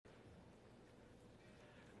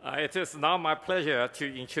It is now my pleasure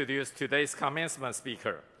to introduce today's commencement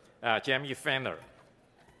speaker, Jamie Fenner.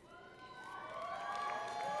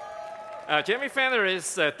 Jamie Fenner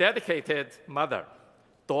is a dedicated mother,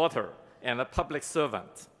 daughter, and a public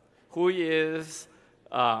servant who is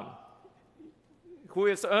earning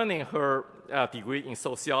her degree in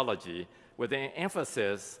sociology with an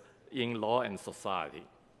emphasis in law and society.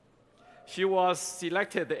 She was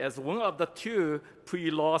selected as one of the 2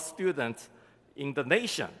 pre-law students in the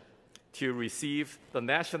nation to receive the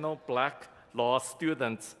National Black Law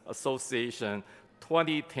Students Association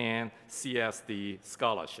 2010 CSD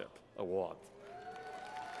Scholarship Award.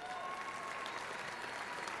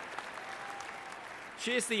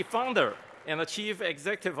 She is the founder and the chief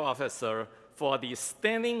executive officer for the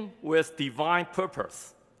Standing with Divine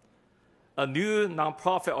Purpose, a new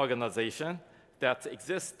nonprofit organization that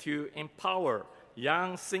exists to empower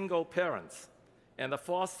young single parents and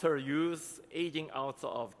foster youth aging out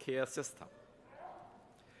of care system.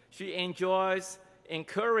 She enjoys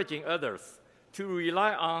encouraging others to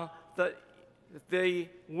rely on the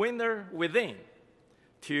winner within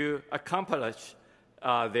to accomplish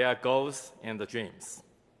their goals and dreams,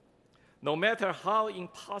 no matter how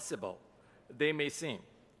impossible they may seem.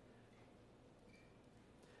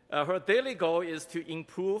 Her daily goal is to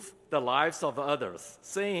improve the lives of others,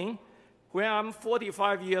 saying, when I'm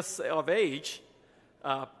 45 years of age,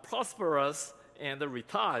 prosperous and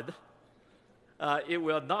retired, it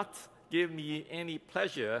will not give me any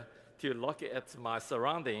pleasure to look at my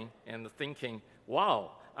surrounding and thinking,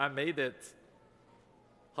 wow, I made it.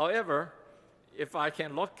 However, if I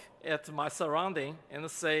can look at my surrounding and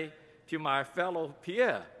say to my fellow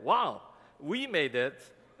peer, wow, we made it,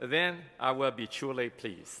 then I will be truly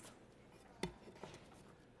pleased.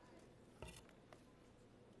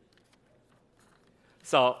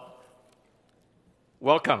 So,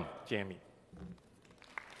 welcome, Jamie.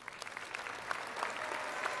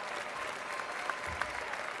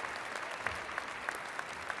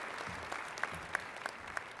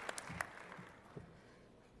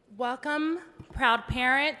 Welcome, proud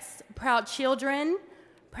parents, proud children,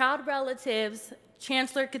 proud relatives,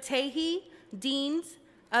 Chancellor Katehi, deans,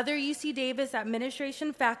 other UC Davis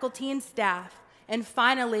administration faculty and staff, and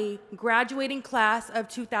finally, graduating class of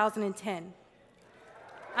 2010.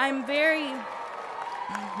 I am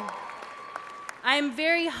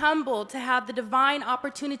very humbled to have the divine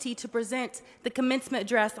opportunity to present the commencement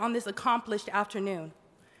address on this accomplished afternoon.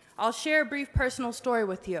 I'll share a brief personal story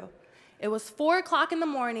with you. It was 4 o'clock in the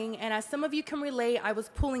morning, and as some of you can relate, I was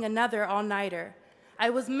pulling another all-nighter. I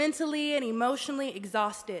was mentally and emotionally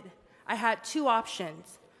exhausted. I had 2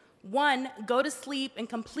 options. 1, go to sleep and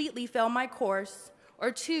completely fail my course,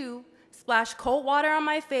 or 2, splash cold water on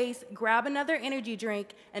my face, grab another energy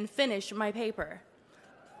drink, and finish my paper.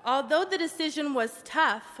 Although the decision was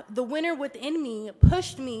tough, the winner within me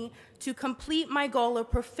pushed me to complete my goal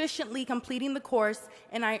of proficiently completing the course,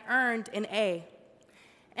 and I earned an A.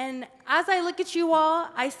 And as I look at you all,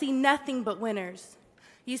 I see nothing but winners.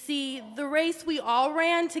 You see, the race we all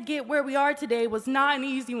ran to get where we are today was not an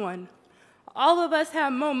easy one. All of us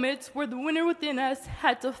have moments where the winner within us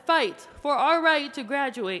had to fight for our right to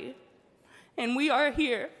graduate. And we are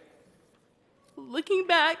here. Looking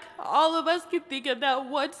back, all of us can think of that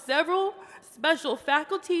one several special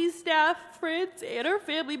faculty, staff, friends, and our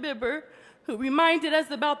family member who reminded us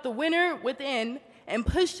about the winner within and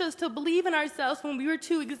pushed us to believe in ourselves when we were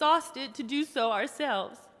too exhausted to do so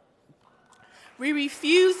ourselves. We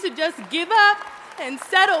refused to just give up and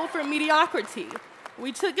settle for mediocrity.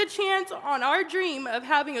 We took a chance on our dream of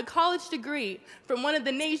having a college degree from one of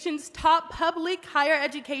the nation's top public higher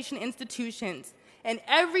education institutions, and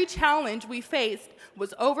every challenge we faced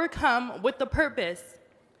was overcome with a purpose.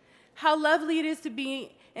 How lovely it is to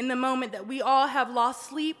be in the moment that we all have lost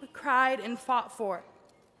sleep, cried, and fought for.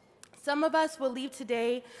 Some of us will leave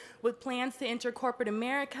today with plans to enter corporate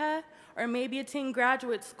America, or maybe attend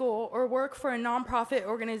graduate school or work for a nonprofit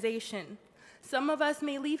organization. Some of us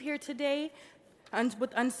may leave here today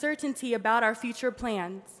with uncertainty about our future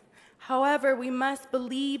plans. However, we must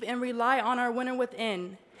believe and rely on our winner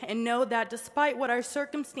within and know that despite what our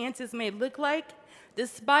circumstances may look like,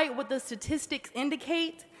 despite what the statistics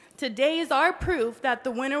indicate, today is our proof that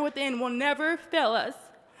the winner within will never fail us.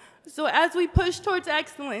 So as we push towards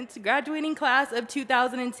excellence, graduating class of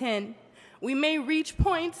 2010, we may reach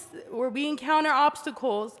points where we encounter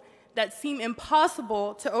obstacles that seem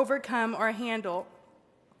impossible to overcome or handle.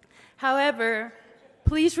 However,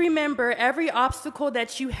 please remember every obstacle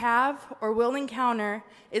that you have or will encounter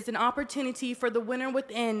is an opportunity for the winner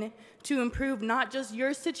within to improve not just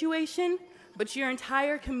your situation, but your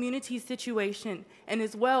entire community situation, and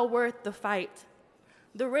is well worth the fight.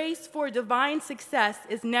 The race for divine success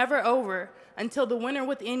is never over until the winner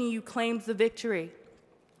within you claims the victory.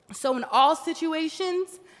 So in all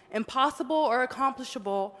situations, impossible or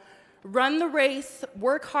accomplishable, run the race,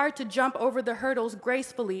 work hard to jump over the hurdles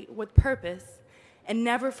gracefully with purpose, and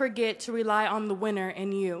never forget to rely on the winner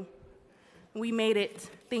in you. We made it.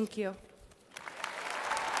 Thank you.